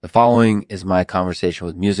The following is my conversation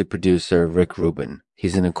with music producer Rick Rubin.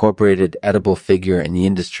 He's an incorporated edible figure in the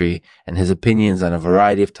industry, and his opinions on a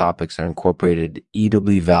variety of topics are incorporated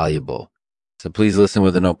edibly valuable. So please listen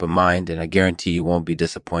with an open mind, and I guarantee you won't be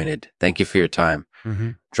disappointed. Thank you for your time.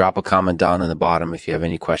 Drop a comment down in the bottom if you have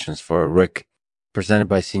any questions for Rick. Presented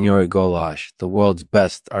by Signori Golash, the world's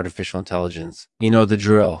best artificial intelligence. You know the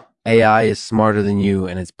drill. AI is smarter than you,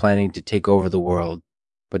 and it's planning to take over the world.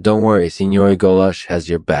 But don't worry, Signori Golash has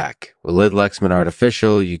your back. With Lexman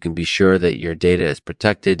Artificial, you can be sure that your data is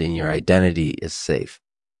protected and your identity is safe.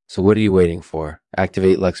 So what are you waiting for?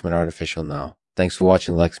 Activate Lexman Artificial now. Thanks for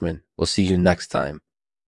watching, Lexman. We'll see you next time.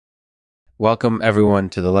 Welcome, everyone,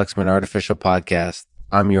 to the Lexman Artificial Podcast.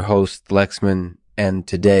 I'm your host, Lexman, and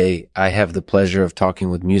today I have the pleasure of talking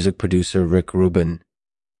with music producer Rick Rubin.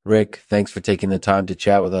 Rick, thanks for taking the time to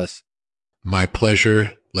chat with us. My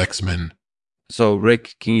pleasure, Lexman. So,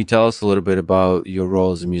 Rick, can you tell us a little bit about your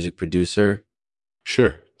role as a music producer?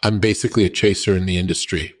 Sure. I'm basically a chaser in the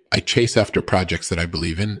industry. I chase after projects that I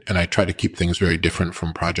believe in, and I try to keep things very different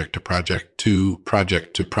from project to project to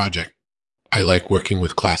project to project. I like working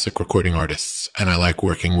with classic recording artists, and I like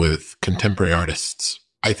working with contemporary artists.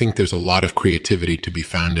 I think there's a lot of creativity to be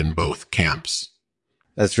found in both camps.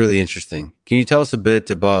 That's really interesting. Can you tell us a bit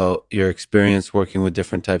about your experience working with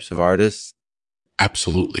different types of artists?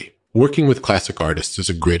 Absolutely. Working with classic artists is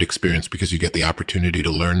a great experience because you get the opportunity to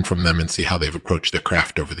learn from them and see how they've approached their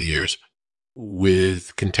craft over the years.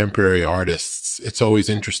 With contemporary artists, it's always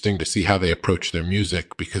interesting to see how they approach their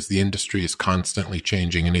music because the industry is constantly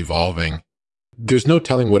changing and evolving. There's no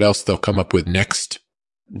telling what else they'll come up with next.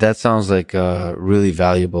 That sounds like a really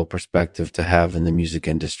valuable perspective to have in the music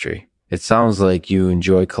industry. It sounds like you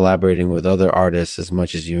enjoy collaborating with other artists as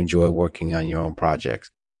much as you enjoy working on your own projects.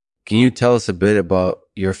 Can you tell us a bit about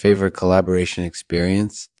your favorite collaboration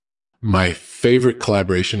experience? My favorite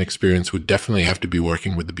collaboration experience would definitely have to be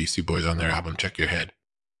working with the Beastie Boys on their album, Check Your Head.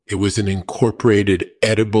 It was an incorporated,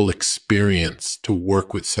 edible experience to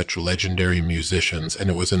work with such legendary musicians,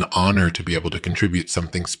 and it was an honor to be able to contribute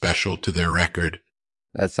something special to their record.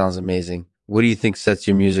 That sounds amazing. What do you think sets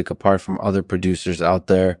your music apart from other producers out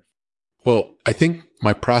there? Well, I think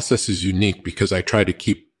my process is unique because I try to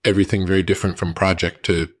keep everything very different from project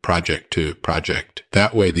to project to project.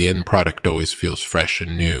 That way, the end product always feels fresh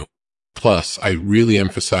and new. Plus, I really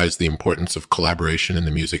emphasize the importance of collaboration in the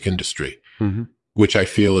music industry, which I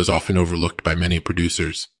feel is often overlooked by many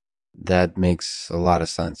producers. That makes a lot of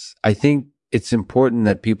sense. I think it's important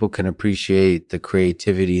that people can appreciate the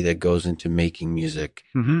creativity that goes into making music.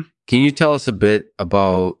 Can you tell us a bit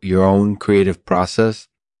about your own creative process?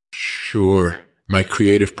 Sure. My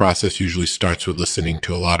creative process usually starts with listening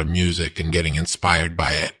to a lot of music and getting inspired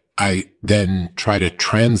by it. I then try to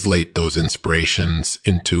translate those inspirations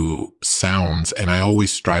into sounds, and I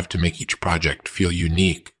always strive to make each project feel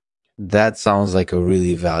unique. That sounds like a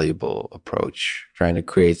really valuable approach, trying to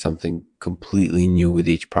create something completely new with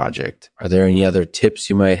each project. Are there any other tips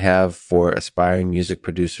you might have for aspiring music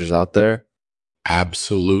producers out there?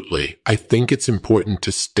 Absolutely. I think it's important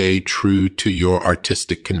to stay true to your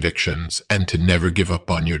artistic convictions and to never give up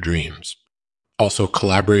on your dreams. Also,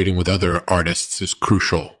 collaborating with other artists is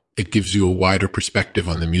crucial. It gives you a wider perspective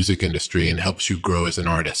on the music industry and helps you grow as an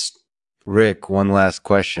artist. Rick, one last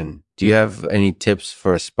question. Do you have any tips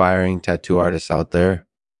for aspiring tattoo artists out there?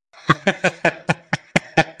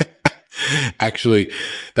 Actually,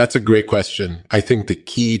 that's a great question. I think the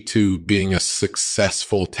key to being a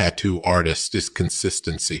successful tattoo artist is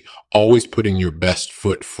consistency, always putting your best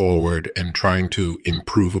foot forward and trying to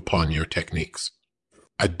improve upon your techniques.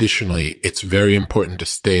 Additionally, it's very important to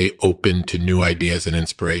stay open to new ideas and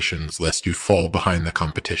inspirations lest you fall behind the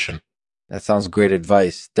competition. That sounds great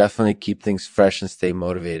advice. Definitely keep things fresh and stay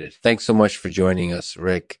motivated. Thanks so much for joining us,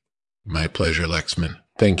 Rick. My pleasure, Lexman.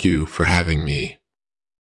 Thank you for having me.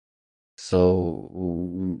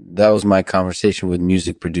 So that was my conversation with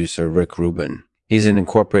music producer Rick Rubin. He's an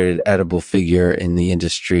incorporated edible figure in the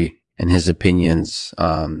industry, and his opinions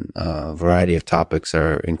on a variety of topics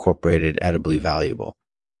are incorporated edibly valuable.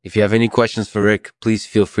 If you have any questions for Rick, please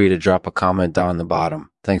feel free to drop a comment down the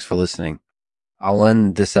bottom. Thanks for listening. I'll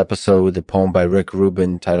end this episode with a poem by Rick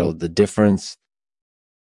Rubin titled The Difference.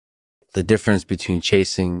 The difference between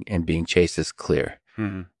chasing and being chased is clear.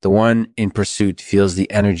 The one in pursuit feels the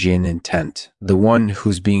energy and intent. The one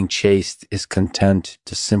who's being chased is content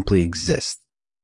to simply exist.